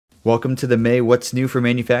Welcome to the May What's New for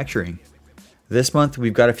Manufacturing. This month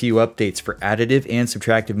we've got a few updates for additive and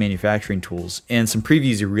subtractive manufacturing tools and some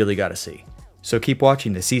previews you really gotta see. So keep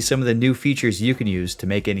watching to see some of the new features you can use to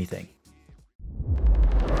make anything.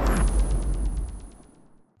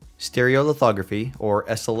 Stereolithography, or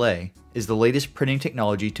SLA, is the latest printing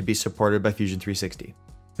technology to be supported by Fusion 360.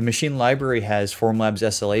 The machine library has Formlabs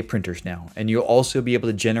SLA printers now, and you'll also be able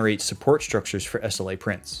to generate support structures for SLA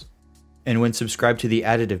prints. And when subscribed to the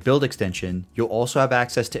additive build extension, you'll also have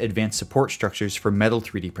access to advanced support structures for metal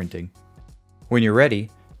 3D printing. When you're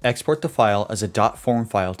ready, export the file as a .form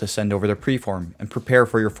file to send over the preform and prepare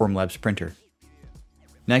for your Formlabs printer.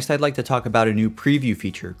 Next, I'd like to talk about a new preview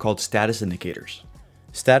feature called status indicators.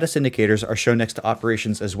 Status indicators are shown next to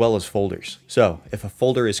operations as well as folders. So if a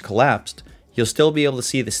folder is collapsed, you'll still be able to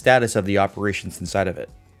see the status of the operations inside of it.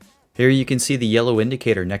 Here you can see the yellow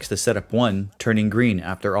indicator next to setup 1 turning green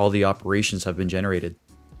after all the operations have been generated.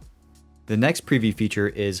 The next preview feature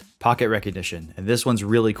is pocket recognition, and this one's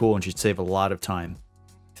really cool and should save a lot of time.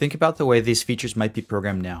 Think about the way these features might be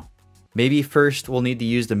programmed now. Maybe first we'll need to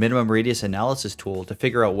use the minimum radius analysis tool to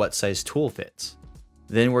figure out what size tool fits.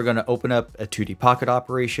 Then we're going to open up a 2D pocket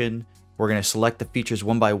operation, we're going to select the features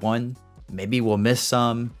one by one, maybe we'll miss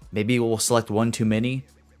some, maybe we'll select one too many.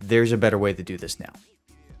 There's a better way to do this now.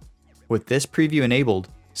 With this preview enabled,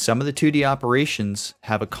 some of the 2D operations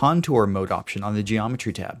have a contour mode option on the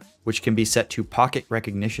geometry tab, which can be set to pocket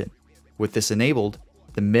recognition. With this enabled,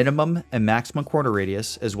 the minimum and maximum corner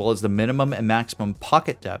radius, as well as the minimum and maximum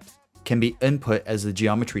pocket depth, can be input as the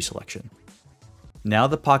geometry selection. Now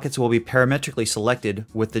the pockets will be parametrically selected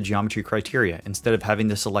with the geometry criteria instead of having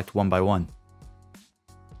to select one by one.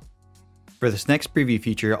 For this next preview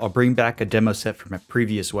feature, I'll bring back a demo set from a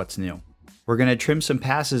previous What's New. We're going to trim some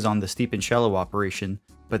passes on the steep and shallow operation,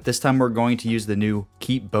 but this time we're going to use the new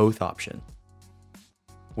Keep Both option.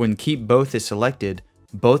 When Keep Both is selected,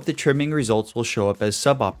 both the trimming results will show up as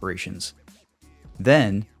sub-operations.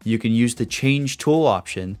 Then, you can use the Change Tool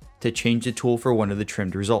option to change the tool for one of the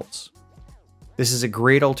trimmed results. This is a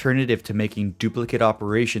great alternative to making duplicate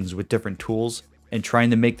operations with different tools and trying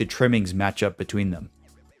to make the trimmings match up between them.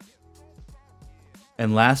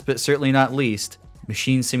 And last but certainly not least,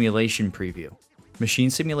 Machine Simulation Preview.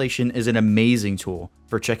 Machine Simulation is an amazing tool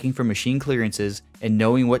for checking for machine clearances and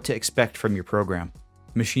knowing what to expect from your program.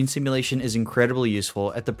 Machine Simulation is incredibly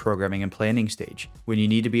useful at the programming and planning stage, when you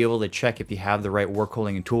need to be able to check if you have the right work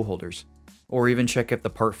holding and tool holders, or even check if the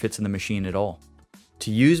part fits in the machine at all.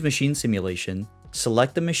 To use Machine Simulation,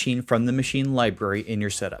 select the machine from the machine library in your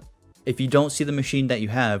setup. If you don't see the machine that you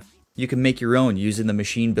have, you can make your own using the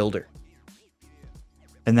machine builder.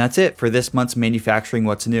 And that's it for this month's Manufacturing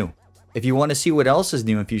What's New. If you want to see what else is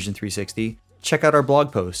new in Fusion 360, check out our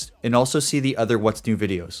blog post and also see the other What's New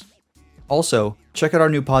videos. Also, check out our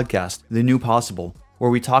new podcast, The New Possible,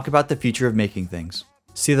 where we talk about the future of making things.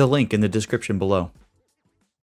 See the link in the description below.